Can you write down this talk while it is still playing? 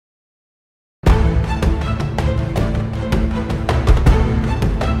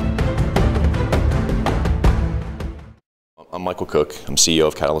I'm Michael Cook. I'm CEO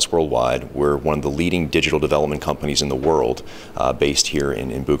of Catalyst Worldwide. We're one of the leading digital development companies in the world, based here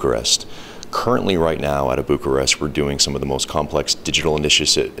in Bucharest. Currently, right now, out of Bucharest, we're doing some of the most complex digital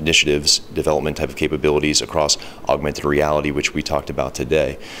initiatives, development type of capabilities across augmented reality, which we talked about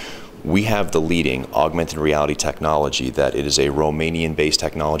today. We have the leading augmented reality technology that it is a Romanian-based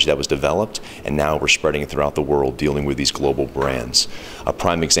technology that was developed, and now we're spreading it throughout the world, dealing with these global brands. A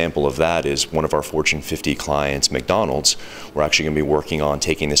prime example of that is one of our Fortune 50 clients, McDonald's. We're actually going to be working on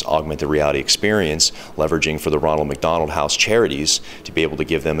taking this augmented reality experience, leveraging for the Ronald McDonald House charities to be able to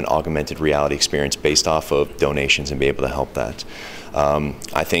give them an augmented reality experience based off of donations and be able to help that.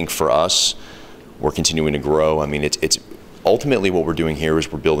 I think for us, we're continuing to grow. I mean, it's ultimately, what we're doing here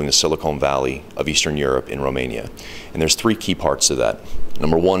is we're building the Silicon Valley of Eastern Europe in Romania. And there's three key parts to that.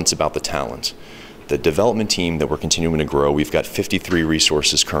 Number one, it's about the talent. The development team that we're continuing to grow, we've got 53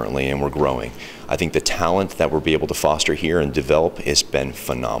 resources currently, and we're growing. I think the talent that we'll be able to foster here and develop has been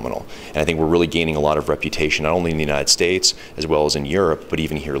phenomenal. And I think we're really gaining a lot of reputation, not only in the United States, as well as in Europe, but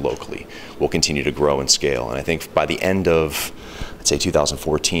even here locally. We'll continue to grow and scale. And I think by the end of, I'd say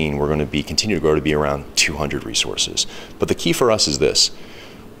 2014, we're going to continue to grow to be around 200 resources. But the key for us is this.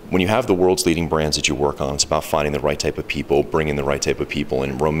 When you have the world's leading brands that you work on, it's about finding the right type of people, bringing the right type of people.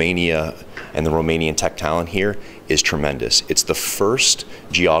 And Romania and the Romanian tech talent here is tremendous. It's the first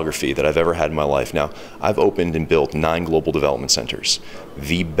geography that I've ever had in my life. Now, I've opened and built 9 global development centers.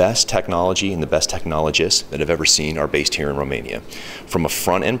 The best technology and the best technologists that I've ever seen are based here in Romania. From a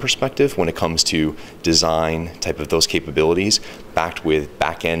front-end perspective, when it comes to design type of those capabilities, backed with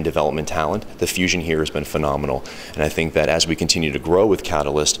back-end development talent, the fusion here has been phenomenal. And I think that as we continue to grow with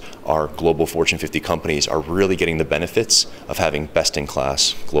Catalyst, our global Fortune 50 companies are really getting the benefits of having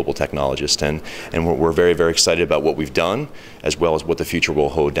best-in-class global technologists. And we're very, very excited about what we've done, as well as what the future will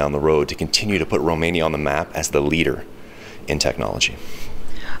hold down the road to continue to put Romania on the map as the leader in technology.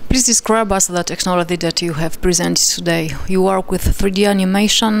 Please describe us the technology that you have presented today. You work with 3D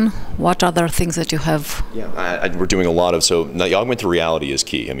animation. What other things that you have? Yeah, we're doing a lot of, so the augmented reality is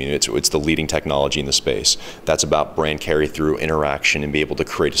key. I mean, it's the leading technology in the space. That's about brand carry through interaction and be able to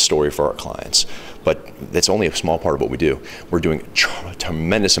create a story for our clients. But that's only a small part of what we do. We're doing a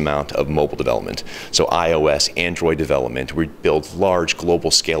tremendous amount of mobile development. So iOS, Android development. We build large,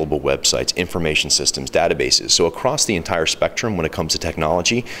 global, scalable websites, information systems, databases. So across the entire spectrum, when it comes to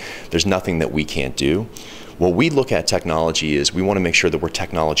technology, there's nothing that we can't do. What we look at technology is we want to make sure that we're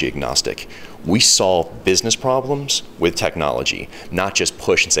technology agnostic. We solve business problems with technology, not just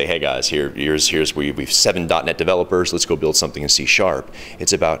push and say, hey guys, here's we've 7 .NET developers, let's go build something in C#.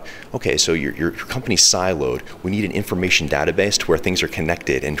 It's about, okay, so your company's siloed. We need an information database to where things are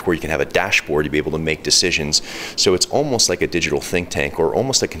connected and to where you can have a dashboard to be able to make decisions. So it's almost like a digital think tank or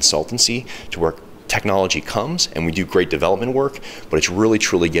almost a consultancy to where technology comes and we do great development work, but it's really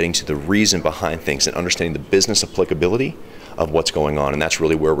truly getting to the reason behind things and understanding the business applicability of what's going on, and that's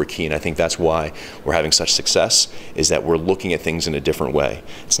really where we're key. And I think that's why we're having such success, is that we're looking at things in a different way.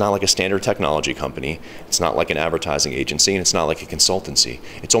 It's not like a standard technology company, it's not like an advertising agency, and it's not like a consultancy.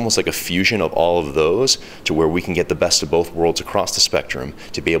 It's almost like a fusion of all of those to where we can get the best of both worlds across the spectrum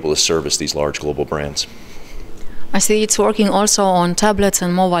to be able to service these large global brands. I see it's working also on tablets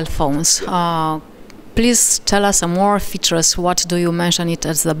and mobile phones. Please tell us some more features. What do you mention it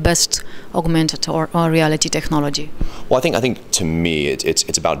as the best augmented or reality technology? Well, I think to me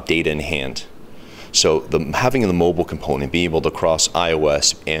it's about data in hand. So having the mobile component, being able to cross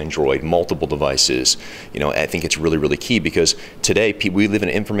iOS, Android, multiple devices, I think it's really, really key, because today we live in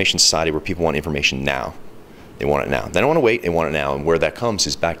an information society where people want information now. They want it now. They don't want to wait, they want it now. And where that comes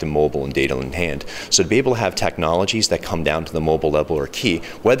is back to mobile and data in hand. So to be able to have technologies that come down to the mobile level are key,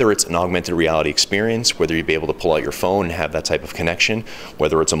 whether it's an augmented reality experience, whether you be able to pull out your phone and have that type of connection,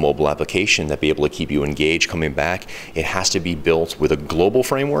 whether it's a mobile application that be able to keep you engaged coming back. It has to be built with a global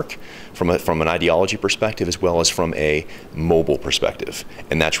framework from an ideology perspective as well as from a mobile perspective.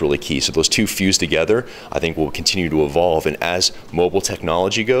 And that's really key. So those two fused together, I think, will continue to evolve. And as mobile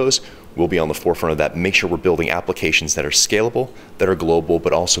technology goes, we'll be on the forefront of that. Make sure we're building applications that are scalable, that are global,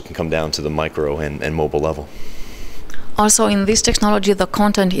 but also can come down to the micro and mobile level. Also, in this technology, the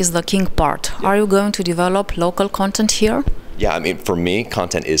content is the king part. Yeah. Are you going to develop local content here? Yeah, I mean, for me,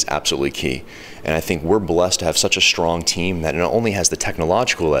 content is absolutely key. And I think we're blessed to have such a strong team that not only has the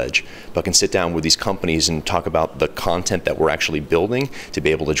technological edge, but can sit down with these companies and talk about the content that we're actually building to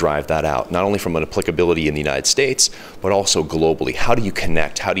be able to drive that out, not only from an applicability in the United States, but also globally. How do you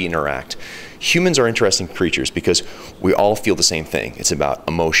connect? How do you interact? Humans are interesting creatures because we all feel the same thing. It's about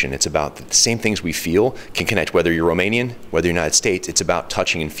emotion. It's about the same things we feel can connect, whether you're Romanian, whether you're United States. It's about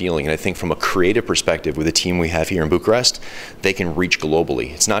touching and feeling. And I think from a creative perspective with the team we have here in Bucharest, they can reach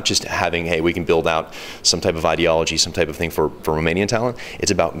globally. It's not just having, hey, we can build out some type of ideology, some type of thing for Romanian talent.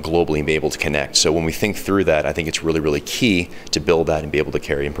 It's about globally and be able to connect. So when we think through that, I think it's really, really key to build that and be able to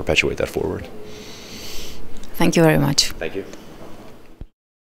carry and perpetuate that forward. Thank you very much. Thank you.